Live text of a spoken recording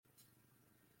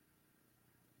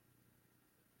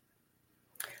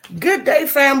Good day,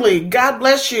 family. God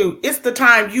bless you. It's the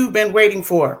time you've been waiting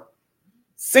for.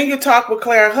 Senior Talk with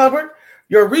Clara Hubbard,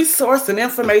 your resource and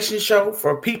information show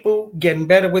for people getting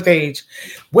better with age.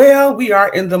 Well, we are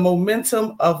in the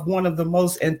momentum of one of the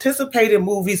most anticipated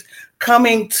movies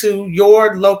coming to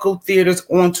your local theaters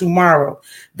on tomorrow.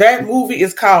 That movie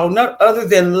is called none other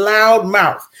than Loud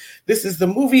Mouth. This is the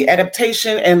movie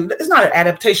adaptation, and it's not an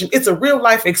adaptation, it's a real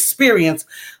life experience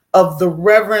of the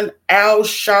Reverend Al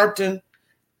Sharpton,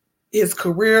 his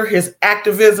career, his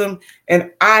activism,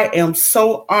 and I am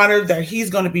so honored that he's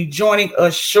going to be joining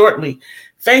us shortly.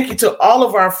 Thank you to all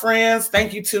of our friends.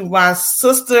 Thank you to my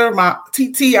sister, my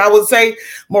TT, I would say,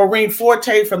 Maureen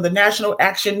Forte from the National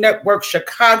Action Network,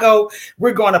 Chicago.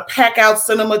 We're going to pack out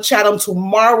Cinema Chatham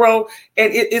tomorrow,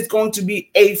 and it is going to be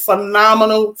a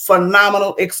phenomenal,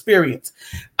 phenomenal experience.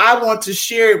 I want to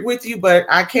share it with you, but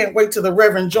I can't wait till the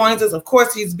Reverend joins us. Of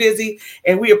course, he's busy,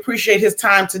 and we appreciate his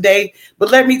time today. But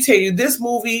let me tell you, this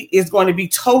movie is going to be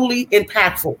totally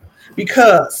impactful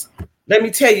because let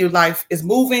me tell you, life is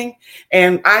moving,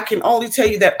 and I can only tell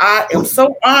you that I am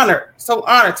so honored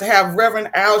to have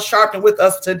Reverend Al Sharpton with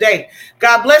us today.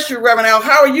 God bless you, Reverend Al.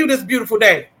 How are you this beautiful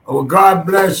day? Oh, God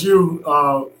bless you,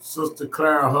 Sister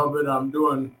Clara Hubbard. I'm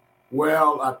doing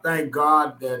well. I thank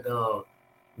God that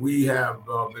we have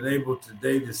been able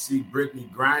today to see Brittany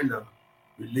Griner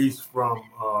released from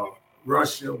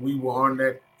Russia. We were on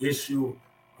that issue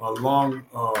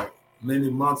many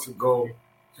months ago.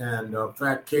 And in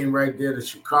fact, came right there to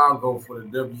Chicago for the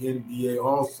WNBA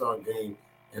All-Star game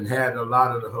and had a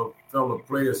lot of her fellow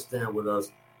players stand with us.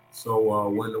 So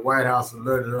when the White House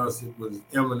alerted us it was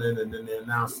imminent, and then they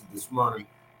announced it this morning,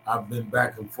 I've been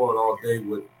back and forth all day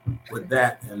with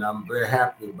that, and I'm very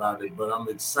happy about it. But I'm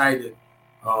excited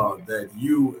that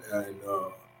you and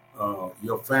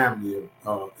your family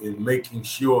is making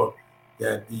sure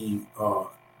that the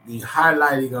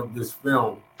highlighting of this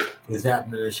film is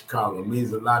happening in Chicago. It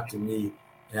means a lot to me.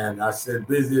 And I said,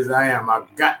 busy as I am,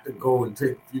 I've got to go and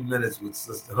take a few minutes with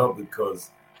Sister Hubbard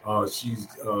because she's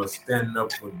standing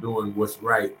up for doing what's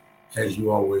right, as you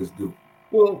always do.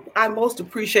 Well, I most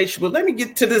appreciate you. But let me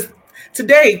get to this.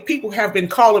 Today, people have been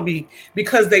calling me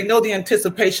because they know the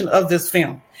anticipation of this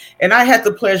film. And I had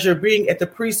the pleasure of being at the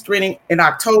pre-screening in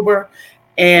October.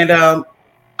 And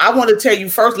I want to tell you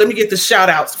first, let me get the shout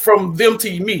outs from them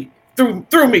to me,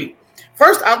 through me.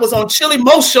 First, I was on Chili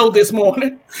Mo's show this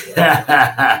morning. So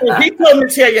he told me to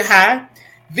tell you hi.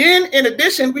 Then, in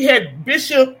addition, we had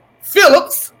Bishop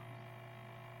Phillips.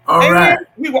 All right.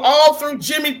 We were all through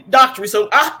Jimmy Dockery. So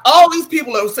all these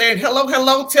people are saying hello,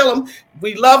 hello. Tell them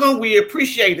we love them. We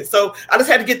appreciate it. So I just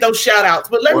had to get those shout outs.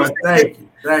 But let me say,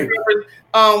 thank you.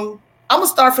 I'm going to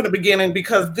start from the beginning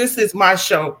because this is my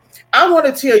show. I want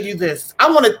to tell you this.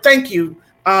 I want to thank you.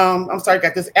 I'm sorry, I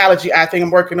got this allergy I think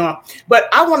I'm working on. But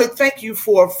I want to thank you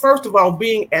for, first of all,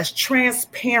 being as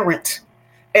transparent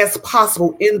as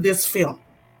possible in this film.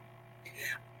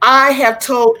 I have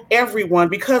told everyone,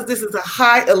 because this is a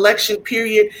high election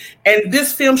period, and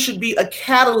this film should be a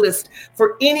catalyst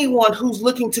for anyone who's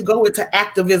looking to go into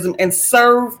activism and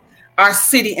serve our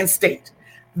city and state.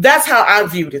 That's how I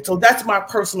viewed it. So that's my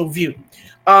personal view.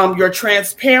 Your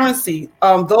transparency,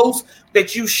 those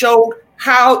that you showed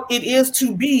how it is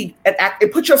to be an act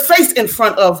and put your face in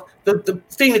front of the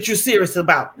thing that you're serious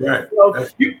about. Right. So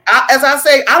as I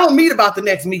say, I don't meet about the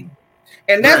next meeting.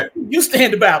 And that's right. what you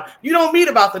stand about. You don't meet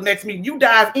about the next meeting. You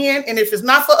dive in, and if it's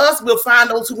not for us, we'll find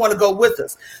those who want to go with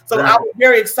us. So right. I was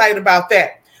very excited about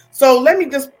that. So let me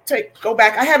just go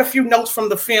back. I had a few notes from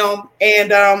the film,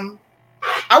 and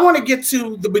I want to get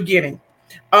to the beginning.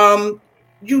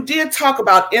 You did talk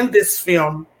about in this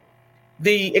film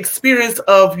the experience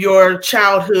of your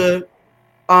childhood,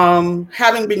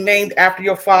 having been named after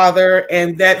your father,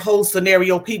 and that whole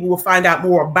scenario people will find out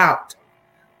more about.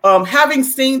 Having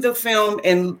seen the film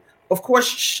and, of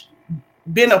course,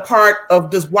 been a part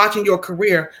of just watching your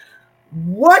career,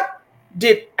 what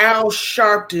did Al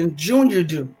Sharpton Jr.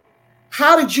 do?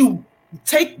 How did you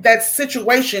take that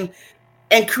situation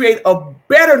and create a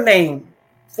better name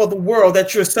for the world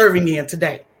that you're serving in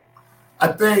today? I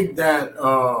think that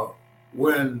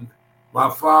when my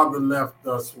father left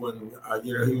us, when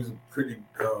he was a pretty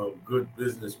good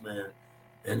businessman,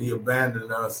 and he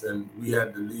abandoned us, and we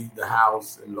had to leave the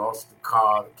house and lost the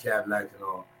car, the Cadillac, and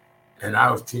all. And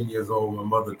I was 10 years old. My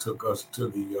mother took us to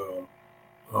the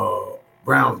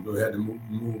Brownsville, had to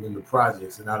move in the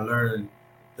projects, and I learned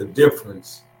the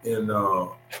difference in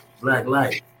black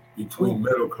life between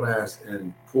middle class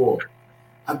and poor.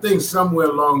 I think somewhere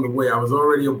along the way, I was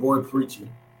already a boy preacher,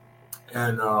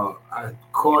 and I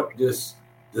caught this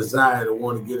desire to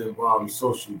want to get involved in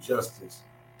social justice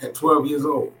at 12 years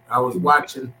old. I was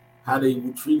watching how they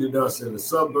treated us in the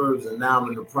suburbs and now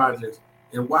in the projects,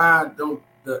 and why don't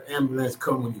the ambulance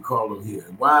come when you call them here?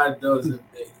 Why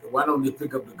don't they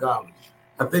pick up the garbage?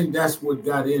 I think that's what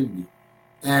got in me.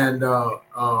 And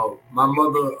my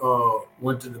mother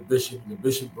went to the bishop, and the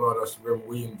bishop brought us Reverend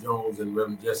William Jones and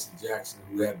Reverend Jesse Jackson,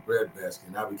 who had bread basket,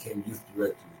 and I became youth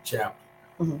director of the chapel.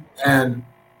 Mm-hmm. And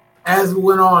as it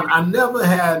went on, I never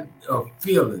had a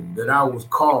feeling that I was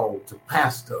called to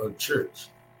pastor a church.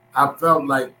 I felt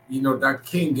like, Dr.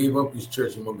 King gave up his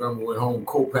church in Montgomery, went home,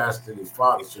 co-pastored his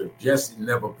father's church. Jesse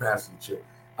never pastored the church.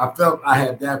 I felt I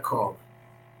had that calling.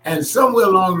 And somewhere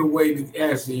along the way, to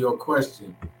answer your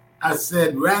question, I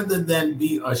said, rather than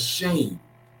be ashamed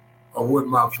of what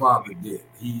my father did,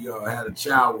 he had a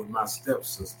child with my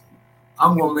stepsister,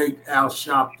 I'm going to make Al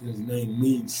Sharpton's name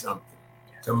mean something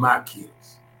to my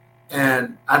kids.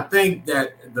 And I think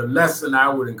that the lesson I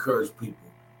would encourage people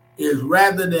is,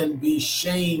 rather than be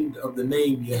ashamed of the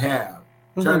name you have,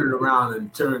 turn it around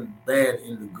and turn bad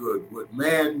into good. What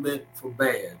man meant for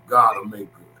bad, God will make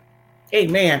good.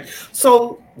 Amen.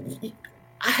 So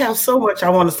I have so much I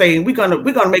want to say, and we're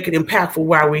gonna make it impactful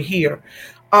while we're here.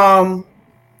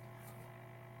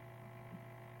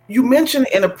 You mentioned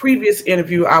in a previous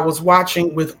interview I was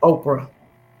watching with Oprah,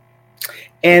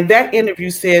 and that interview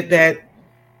said that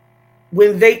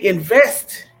when they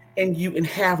invest in you and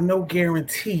have no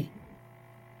guarantee,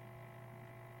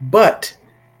 but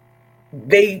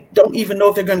they don't even know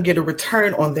if they're going to get a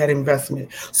return on that investment.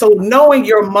 So knowing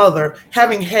your mother,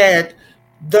 having had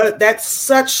that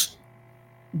such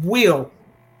will,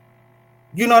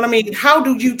 you know what I mean? How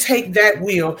do you take that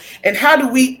will, and how do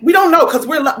we don't know, because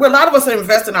we're a lot of us are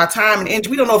investing our time and energy.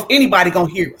 We don't know if anybody going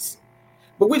to hear us,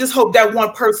 but we just hope that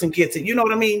one person gets it. You know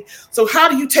what I mean? So how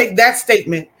do you take that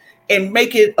statement and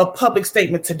make it a public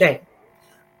statement today?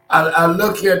 I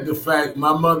look at the fact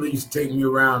my mother used to take me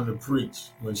around to preach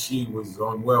when she was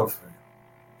on welfare.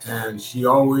 And she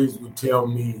always would tell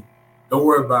me, don't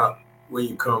worry about where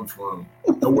you come from.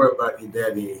 Don't worry about your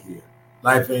daddy ain't here.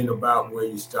 Life ain't about where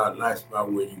you start. Life's about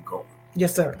where you go.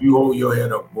 Yes, sir. You hold your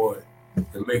head up, boy,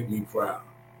 and make me proud.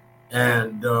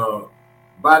 And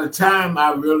by the time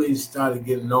I really started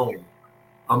getting old,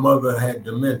 my mother had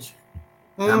dementia.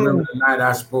 I remember the night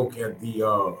I spoke at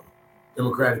the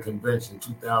Democratic Convention in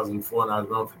 2004, and I was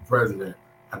running for president.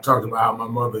 I talked about how my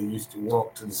mother used to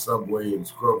walk to the subway and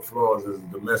scrub floors as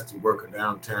a domestic worker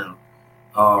downtown.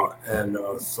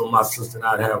 So my sister and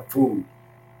I'd have food.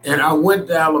 And I went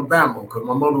to Alabama because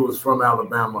my mother was from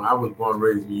Alabama. I was born and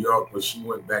raised in New York, but she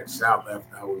went back south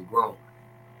after I was grown.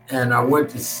 And I went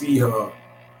to see her,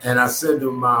 and I said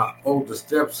to my older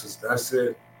stepsister, I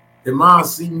said, did Mom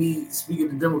see me speak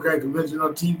at the Democratic Convention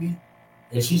on TV?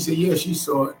 And she said, yeah, she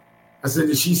saw it. I said,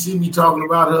 did she see me talking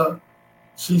about her?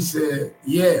 She said,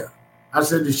 yeah. I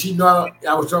said, did she know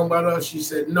I was talking about her? She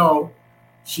said, no.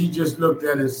 She just looked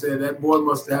at it and said, that boy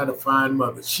must have had a fine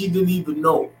mother. She didn't even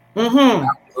know I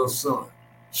was her son.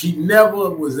 She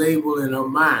never was able in her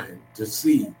mind to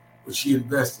see what she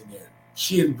invested in.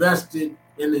 She invested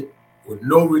in it with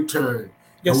no return.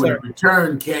 Yes, and when sir. the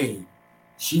return came,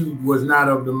 she was not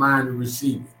of the mind to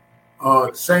receive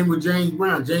it. Same with James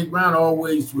Brown. James Brown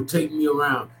always would take me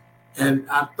around. And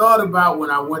I thought about when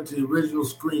I went to the original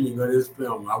screening of this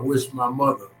film, I wish my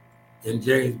mother and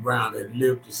James Brown had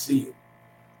lived to see it.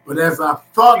 But as I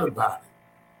thought about it,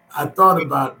 I thought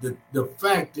about the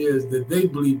fact is that they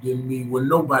believed in me when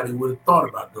nobody would have thought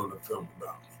about doing a film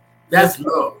about me. That's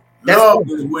love. Love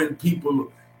is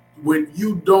when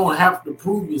you don't have to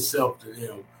prove yourself to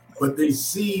them, but they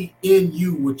see in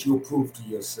you what you'll prove to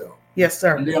yourself. Yes,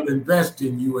 sir. And they'll invest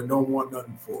in you and don't want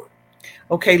nothing for it.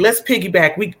 Okay, let's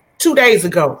piggyback. 2 days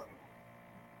ago,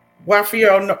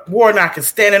 Raphael Warnock is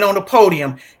standing on the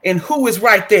podium, and who is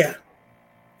right there?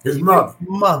 His mother.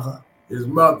 His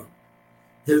mother.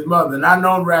 And I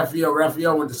know Raphael.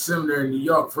 Raphael went to seminary in New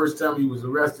York. First time he was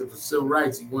arrested for civil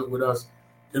rights, he went with us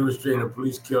demonstrating a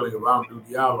police killing of Amadou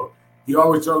Diallo. He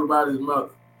always talked about his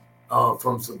mother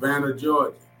from Savannah,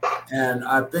 Georgia. And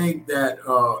I think that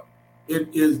it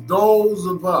is those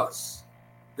of us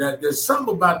that there's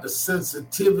something about the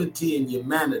sensitivity and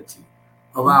humanity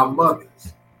of our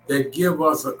mothers that give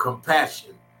us a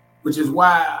compassion, which is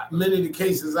why many of the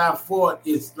cases I fought,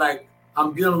 it's like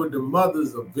I'm dealing with the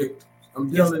mothers of victims. I'm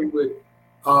dealing with,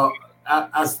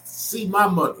 I see my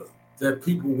mother that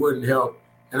people wouldn't help,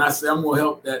 and I say, I'm going to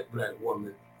help that Black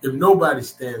woman. If nobody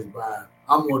stands by,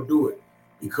 I'm going to do it,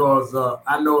 because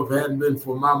I know if it hadn't been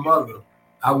for my mother,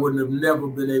 I wouldn't have never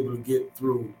been able to get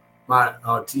through my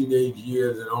teenage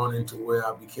years and on into where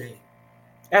I became.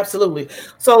 Absolutely.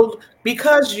 So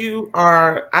because you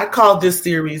are, I call this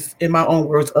series, in my own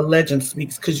words, A Legend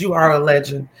Speaks, because you are a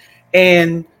legend.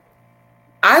 And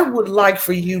I would like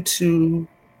for you to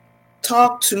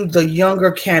talk to the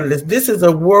younger candidates. This is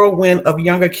a whirlwind of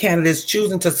younger candidates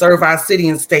choosing to serve our city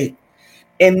and state.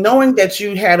 And knowing that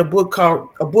you had a book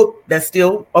that's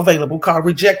still available called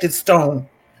Rejected Stone,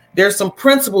 there's some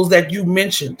principles that you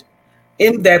mentioned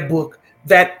in that book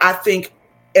that I think,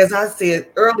 as I said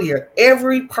earlier,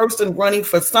 every person running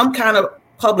for some kind of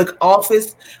public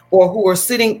office or who are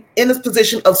sitting in this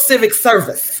position of civic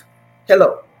service,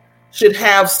 should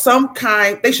have some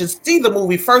kind, they should see the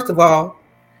movie first of all,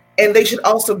 and they should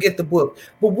also get the book.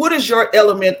 But what is your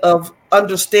element of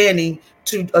understanding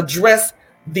to address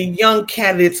the young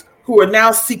candidates who are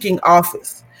now seeking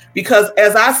office? Because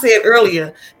as I said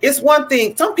earlier, it's one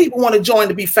thing, some people want to join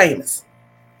to be famous.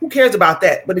 Who cares about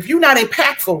that? But if you're not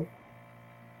impactful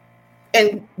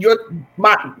and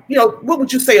what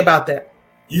would you say about that?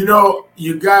 You know,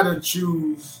 you got to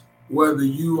choose whether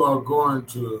you are going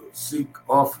to seek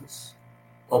office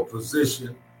or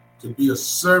position to be a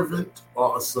servant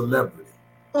or a celebrity.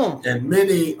 And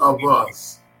many of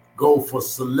us go for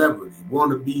celebrity,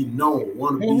 want to be known,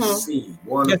 want to be seen,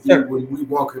 want to be, when we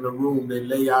walk in a room, they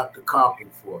lay out the carpet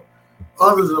for.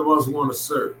 Others of us want to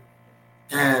serve.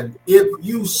 And if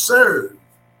you serve,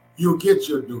 you'll get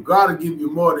your due. God will give you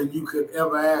more than you could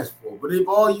ever ask for. But if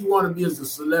all you want to be is a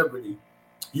celebrity,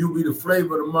 you'll be the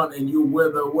flavor of the month and you'll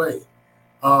wither away.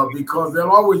 Because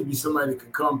there'll always be somebody that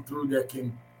can come through that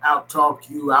can out-talk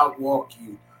you, outwalk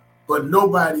you. But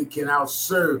nobody can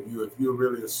out-serve you if you're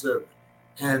really a servant.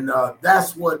 And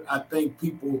that's what I think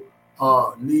people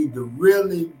need to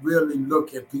really, really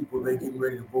look at people they're getting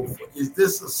ready to vote for. Is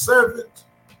this a servant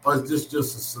or is this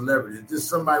just a celebrity? Is this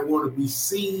somebody want to be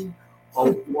seen,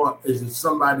 or is it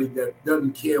somebody that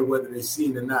doesn't care whether they're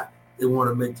seen or not? They want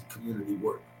to make the community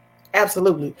work.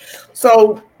 Absolutely.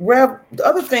 So, Rev, the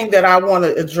other thing that I want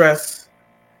to address,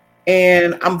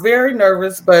 and I'm very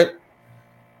nervous, but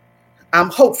I'm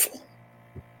hopeful,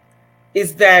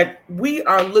 is that we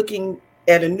are looking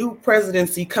at a new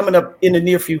presidency coming up in the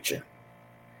near future.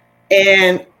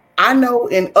 And I know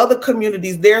in other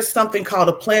communities, there's something called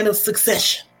a plan of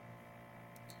succession.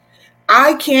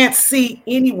 I can't see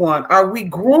anyone. Are we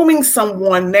grooming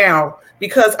someone now?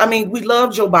 Because, I mean, we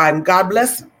love Joe Biden. God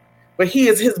bless him. But he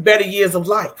is his better years of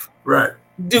life. Right.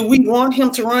 Do we want him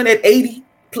to run at 80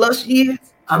 plus years?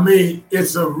 I mean,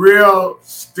 it's a real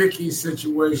sticky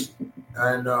situation.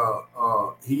 And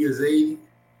he is 80.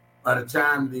 By the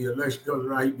time the election comes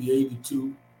around, he'd be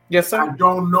 82. Yes, sir. I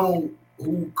don't know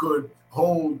who could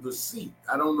hold the seat.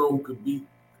 I don't know who could beat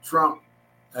Trump.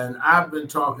 And I've been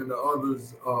talking to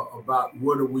others about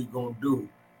what are we going to do.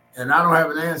 And I don't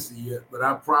have an answer yet, but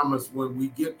I promise when we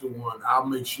get to one, I'll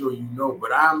make sure you know.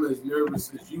 But I'm as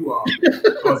nervous as you are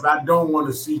because I don't want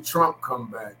to see Trump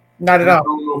come back. Not at all. I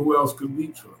don't know who else could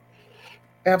beat Trump.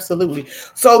 Absolutely.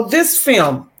 So this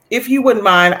film, if you wouldn't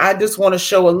mind, I just want to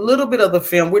show a little bit of the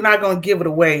film. We're not going to give it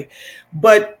away.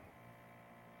 But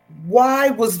why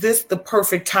was this the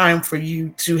perfect time for you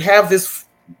to have this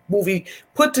movie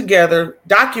put together,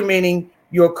 documenting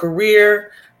your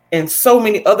career and so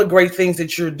many other great things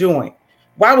that you're doing?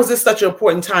 Why was this such an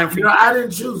important time for you? I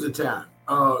didn't choose the time.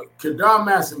 Kedar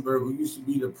Massenberg, who used to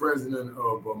be the president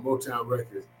of Motown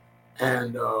Records,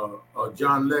 and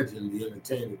John Legend, the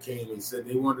entertainer, came and said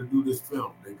they wanted to do this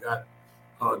film.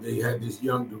 They had this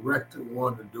young director who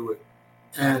wanted to do it.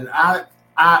 And I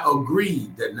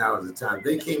agreed that now is the time.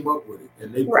 They came up with it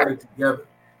and they put it together.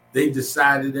 They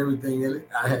decided everything in it.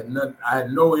 I had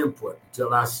no input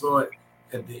until I saw it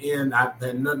at the end. I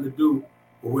had nothing to do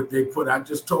with what they put. I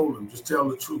just told them, just tell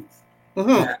the truth.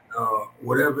 And,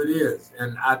 whatever it is.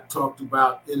 And I talked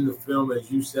about in the film,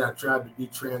 as you said, I tried to be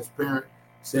transparent,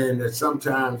 saying that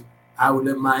sometimes I would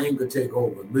let my anger take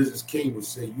over. Mrs. King would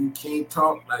say, you can't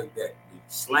talk like that.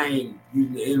 Slang,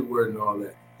 using the N-word and all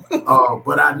that.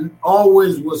 But I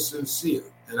always was sincere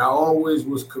and I always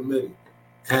was committed.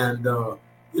 And,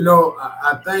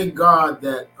 I thank God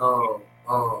that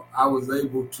I was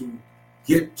able to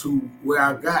get to where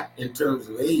I got in terms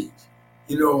of age.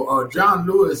 John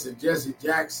Lewis and Jesse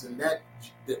Jackson, that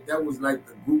was like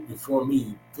the group before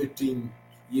me, 15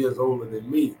 years older than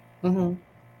me. Mm-hmm.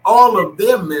 All of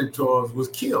their mentors was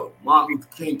killed. Martin Luther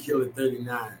King killed at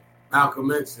 39.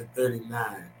 Malcolm X at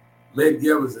 39.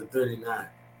 Medgar Evers at 39.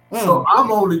 So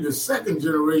I'm only the second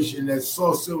generation that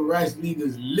saw civil rights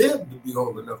leaders live to be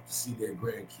old enough to see their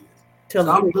grandkids. So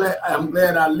I'm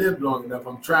glad I lived long enough.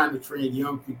 I'm trying to train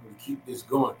young people to keep this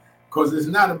going because it's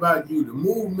not about you. The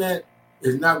movement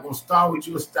is not going to start with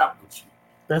you or stop with you.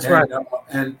 That's right.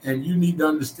 And you need to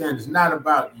understand it's not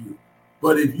about you.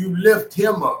 But if you lift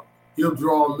him up, he'll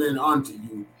draw men onto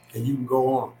you and you can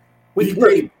go on. Be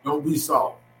brave, don't be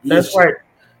soft. That's right.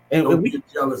 And don't be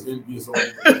jealous, envious.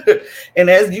 And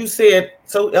as you said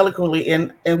so eloquently,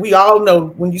 and we all know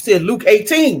when you said Luke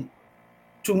 18,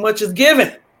 too much is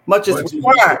given, much is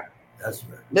required. That's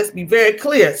right. Let's be very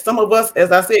clear. Some of us,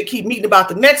 as I said, keep meeting about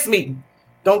the next meeting.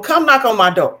 Don't come knock on my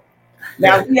door.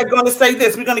 Now, we are going to say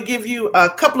this. We're going to give you a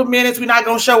couple of minutes. We're not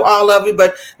going to show all of it,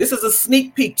 but this is a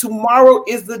sneak peek. Tomorrow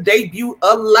is the debut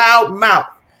of Loudmouth.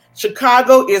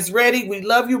 Chicago is ready. We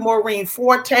love you, Maureen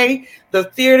Forte. The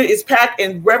theater is packed.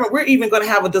 And Reverend, we're even going to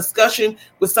have a discussion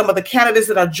with some of the candidates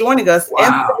that are joining us.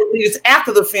 Wow. And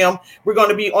after the film, we're going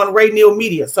to be on Radio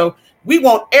Media. So we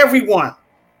want everyone.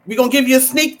 We're going to give you a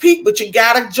sneak peek, but you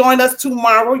got to join us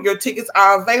tomorrow. Your tickets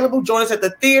are available. Join us at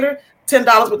the theater.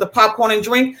 $10 with the popcorn and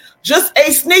drink. Just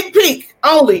a sneak peek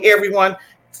only, everyone.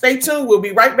 Stay tuned. We'll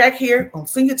be right back here on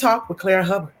Senior Talk with Claire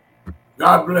Hubbard.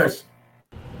 God bless you.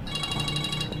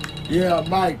 Yeah,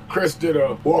 Mike, Chris did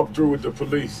a walkthrough with the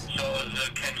police. So is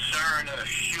the concern a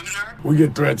shooter? We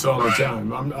get threats all the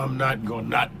time. I'm not going to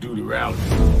not do the rally.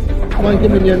 Come on,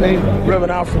 give me your name.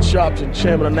 Reverend Sharpton,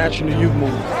 chairman of National Youth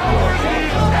Movement.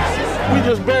 We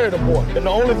just buried a boy, and the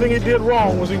only thing he did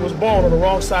wrong was he was born on the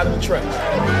wrong side of the tracks.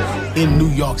 In New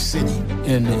York City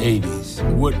in the 80s,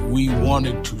 what we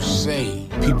wanted to say,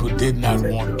 people did not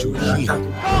want to hear.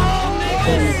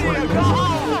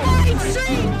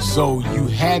 So you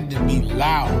had to be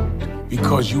loud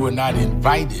because you were not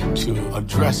invited to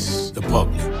address the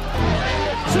public.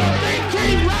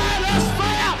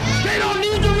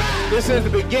 This is the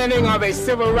beginning of a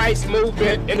civil rights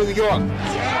movement in New York.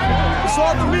 It's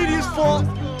all the media's fault.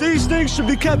 These things should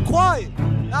be kept quiet.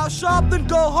 Now shop and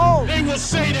go home. They will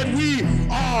say that we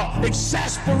are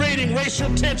exasperating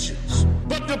racial tensions,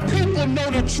 but the people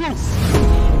know the truth.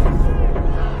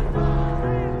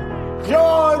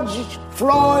 George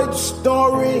Floyd's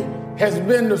story has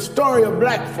been the story of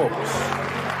black folks.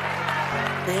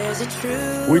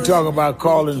 We talk about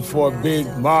calling for a big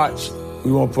march.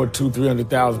 We won't put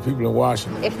 200,000-300,000 people in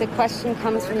Washington. If the question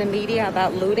comes from the media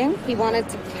about looting, he wanted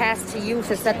to pass to you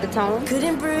to set the tone.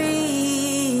 Couldn't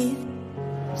breathe.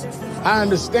 I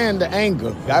understand the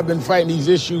anger. I've been fighting these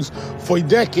issues for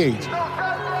decades.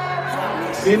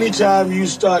 Anytime you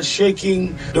start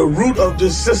shaking the root of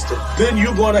this system, then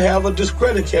you're going to have a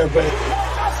discredit campaign.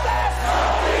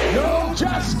 No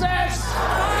justice!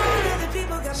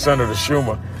 Senator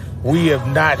Schumer, we have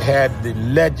not had the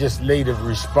legislative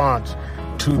response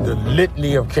to the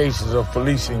litany of cases of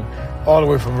policing all the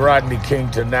way from Rodney King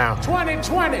to now.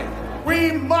 2020,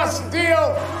 we must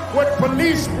deal with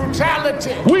police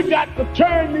brutality. We've got to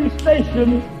turn these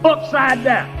stations upside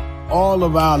down. All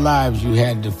of our lives you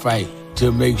had to fight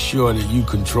to make sure that you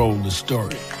control the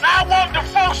story. I want the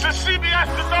folks at CBS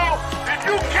to know if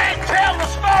you can't tell the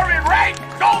story right,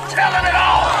 don't tell it at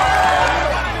all.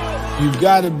 You've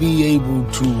got to be able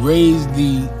to raise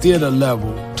the theater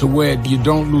level to where you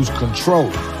don't lose control,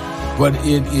 but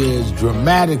it is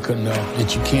dramatic enough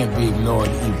that you can't be ignored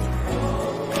either.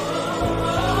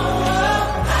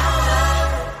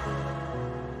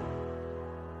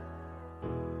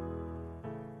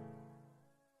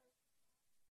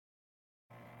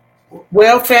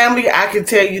 Well, family, I can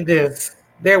tell you this.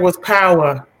 There was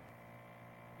power.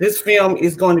 This film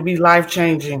is going to be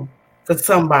life-changing for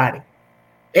somebody.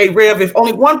 Hey, Rev, if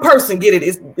only one person get it,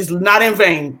 it's not in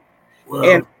vain. Well,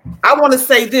 and I want to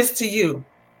say this to you.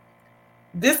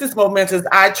 This is momentous.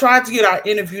 I tried to get our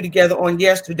interview together on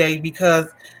yesterday because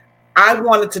I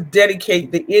wanted to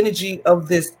dedicate the energy of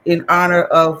this in honor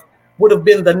of would have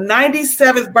been the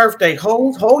 97th birthday.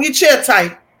 Hold your chair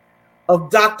tight, of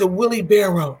Dr. Willie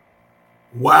Barrow.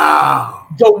 Wow.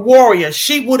 The warrior.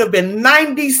 She would have been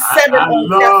 97. I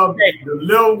love the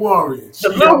little warrior.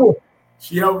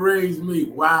 She helped raise me.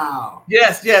 Wow.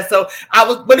 Yes. So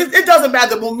but it doesn't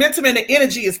matter. The momentum and the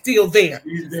energy is still there.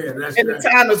 She's there. That's and right. The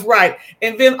time is right.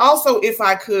 And then also, if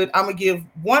I could, I'm going to give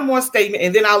one more statement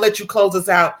and then I'll let you close us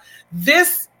out.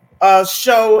 This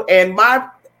show and my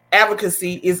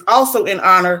advocacy is also in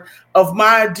honor of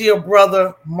my dear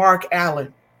brother, Mark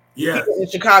Allen. Yes. In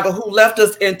Chicago, who left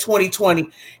us in 2020.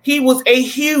 He was a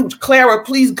huge, Clara,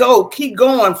 please go, keep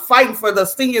going, fighting for the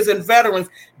seniors and veterans.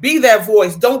 Be that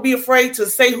voice. Don't be afraid to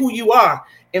say who you are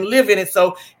and live in it.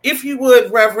 So if you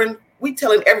would, Reverend, we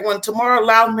telling everyone tomorrow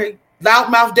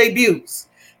Loudmouth debuts.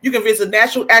 You can visit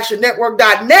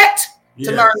nationalactionnetwork.net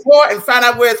to learn more and find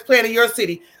out where it's playing in your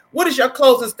city. What is your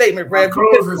closing statement, Reverend?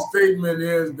 My closing statement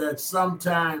is that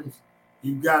sometimes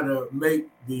you got to make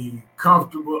the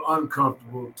comfortable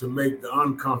uncomfortable to make the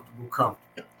uncomfortable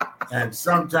comfortable. And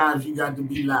sometimes you got to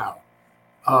be loud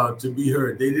to be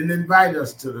heard. They didn't invite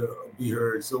us to be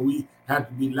heard. So we have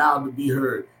to be loud to be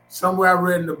heard. Somewhere I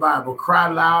read in the Bible, cry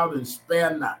loud and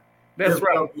spare not. That's Lift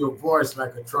right. up your voice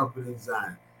like a trumpet in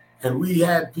Zion. And we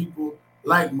had people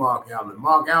like Mark Allen.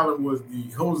 Mark Allen was the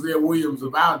Hosea Williams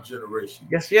of our generation.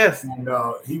 Yes. And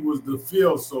he was the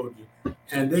field soldier.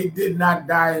 And they did not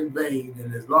die in vain.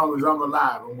 And as long as I'm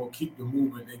alive, I'm going to keep the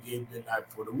movement they gave their life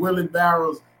for. The Willie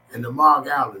Barrows and the Mark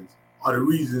Allens are the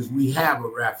reasons we have a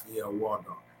Raphael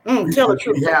Warnock. Tell the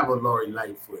truth. We have a Lori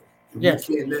Lightfoot. And yes.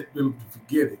 We can't let them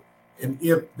forget it. And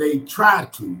if they try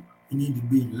to, we need to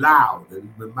be loud and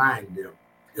remind them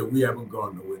that we haven't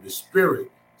gone nowhere. The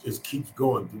spirit just keeps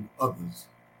going through others.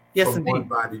 Yes, from indeed. one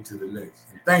body to the next.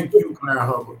 And thank you, Clara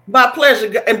Hubbard. My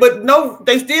pleasure. But no,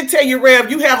 they did tell you,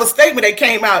 Rev, you have a statement that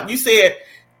came out. You said,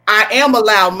 I am a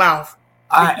loud mouth.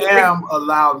 I am a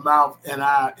loud mouth, and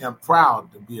I am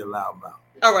proud to be a loud mouth.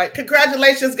 All right.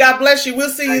 Congratulations. God bless you.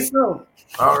 We'll see you soon.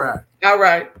 All right. All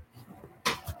right.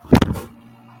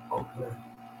 Okay.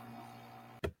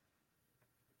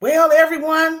 Well,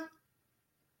 everyone,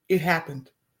 it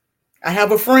happened. I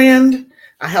have a friend.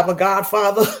 I have a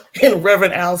godfather in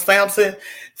Reverend Al Sampson.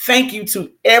 Thank you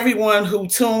to everyone who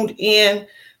tuned in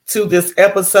to this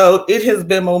episode. It has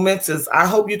been momentous. I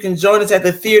hope you can join us at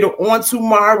the theater on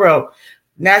tomorrow.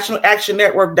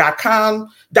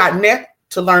 NationalActionNetwork.com.net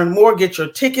to learn more. Get your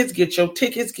tickets.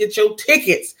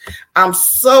 I'm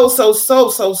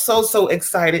so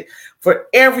excited for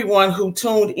everyone who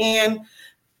tuned in.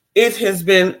 It has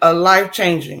been a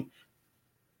life-changing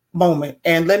moment.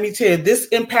 And let me tell you, this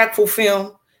impactful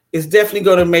film is definitely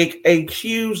going to make a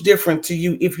huge difference to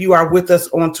you if you are with us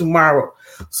on tomorrow.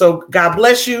 So God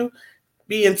bless you.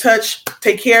 Be in touch.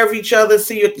 Take care of each other.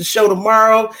 See you at the show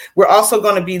tomorrow. We're also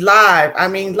going to be live. I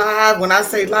mean, live. When I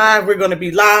say live, we're going to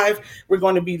be live. We're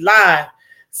going to be live.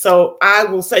 So I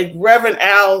will say Reverend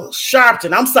Al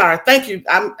Sharpton. I'm sorry. Thank you.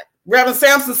 I'm Reverend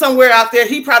Sampson somewhere out there.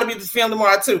 He probably be at the film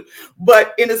tomorrow too.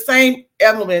 But in the same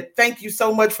element, thank you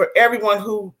so much for everyone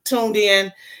who tuned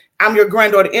in. I'm your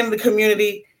granddaughter in the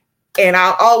community. And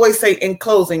I'll always say in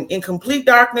closing, in complete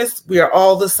darkness, we are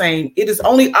all the same. It is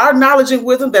only our knowledge and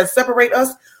wisdom that separate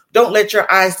us. Don't let your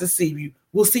eyes deceive you.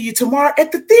 We'll see you tomorrow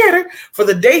at the theater for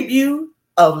the debut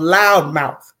of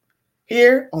Loudmouth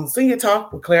here on Senior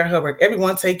Talk with Claire Hubbard.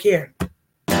 Everyone take care.